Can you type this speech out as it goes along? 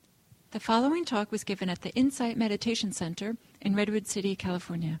The following talk was given at the Insight Meditation Center in Redwood City,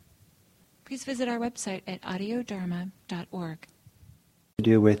 California. Please visit our website at audiodharma.org. To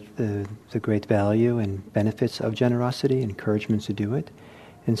do with the great value and benefits of generosity, encouragements to do it.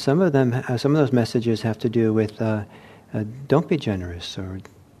 And some of those messages have to do with don't be generous, or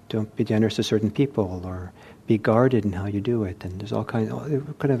don't be generous to certain people, or be guarded in how you do it. And there's all kind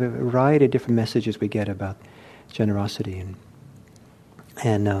of a variety of different messages we get about generosity.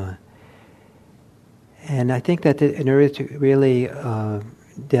 And I think that in order to really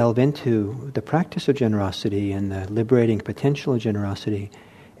delve into the practice of generosity and the liberating potential of generosity,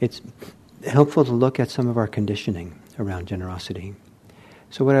 it's helpful to look at some of our conditioning around generosity.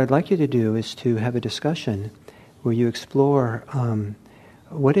 So what I'd like you to do is to have a discussion where you explore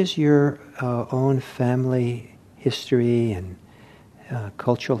what is your own family history and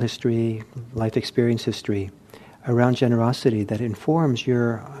cultural history, life experience history around generosity that informs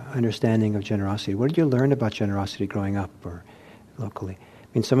your understanding of generosity. What did you learn about generosity growing up or locally? I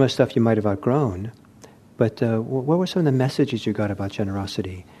mean, some of the stuff you might have outgrown, but what were some of the messages you got about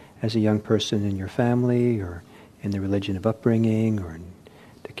generosity as a young person in your family, or in the religion of upbringing, or in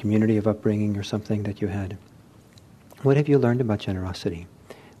the community of upbringing, or something that you had? What have you learned about generosity?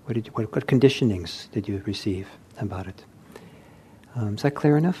 What conditionings did you receive about it? Is that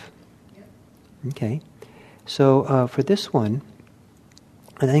clear enough? Yeah. Okay. So for this one,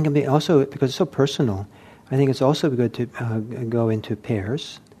 I think it'll be also, because it's so personal, I think it's also good to go into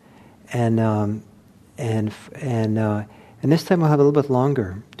pairs, and this time we'll have a little bit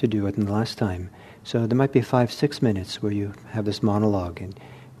longer to do it than the last time. So there might be 5-6 minutes where you have this monologue, and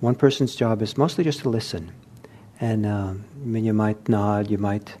one person's job is mostly just to listen. And I mean, you might nod,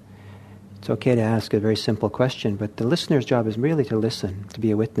 it's okay to ask a very simple question, but the listener's job is really to listen, to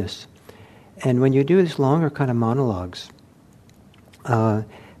be a witness. And when you do these longer kind of monologues,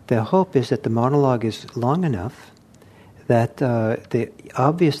 the hope is that the monologue is long enough that the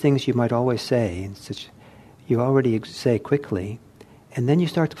obvious things you might always say, you already say quickly, and then you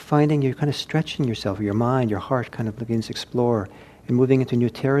start finding you're kind of stretching yourself, your mind, your heart kind of begins to explore and moving into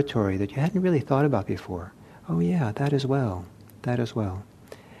new territory that you hadn't really thought about before. Oh yeah, that as well.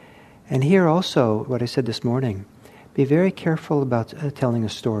 And here also, what I said this morning, be very careful about telling a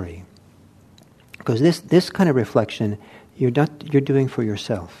story. Because this kind of reflection, you're doing for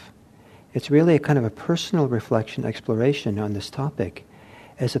yourself. It's really a kind of a personal reflection, exploration on this topic,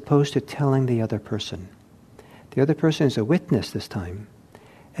 as opposed to telling the other person. The other person is a witness this time.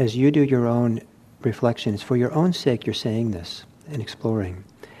 As you do your own reflection, it's for your own sake you're saying this and exploring.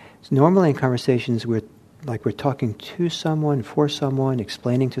 So normally in conversations we're talking to someone, for someone,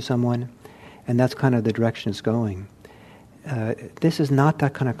 explaining to someone, and that's kind of the direction it's going. This is not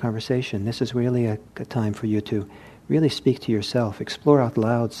that kind of conversation. This is really a time for you to really speak to yourself, explore out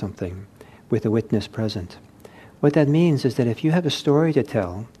loud something with a witness present. What that means is that if you have a story to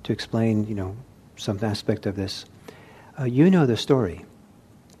tell, to explain, some aspect of this, you know the story.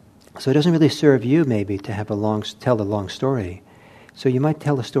 So it doesn't really serve you maybe to have tell a long story. So you might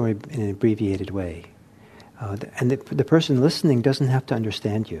tell a story in an abbreviated way. And the person listening doesn't have to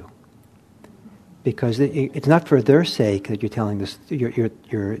understand you. Because it's not for their sake that you're telling this. You're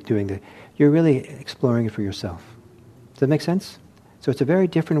really exploring it for yourself. Does that make sense? So it's a very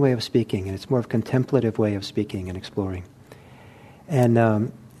different way of speaking, and it's more of a contemplative way of speaking and exploring. And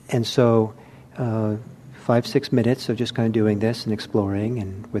so 5-6 minutes of just kind of doing this and exploring,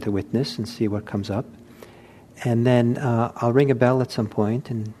 and with a witness, and see what comes up. And then I'll ring a bell at some point,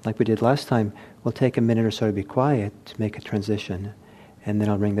 and like we did last time, we'll take a minute or so to be quiet to make a transition. And then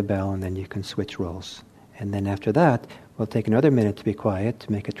I'll ring the bell, and then you can switch roles. And then after that, we'll take another minute to be quiet,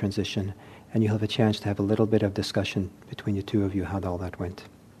 to make a transition, and you'll have a chance to have a little bit of discussion between the two of you, how all that went.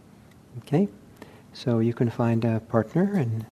 Okay? So you can find a partner and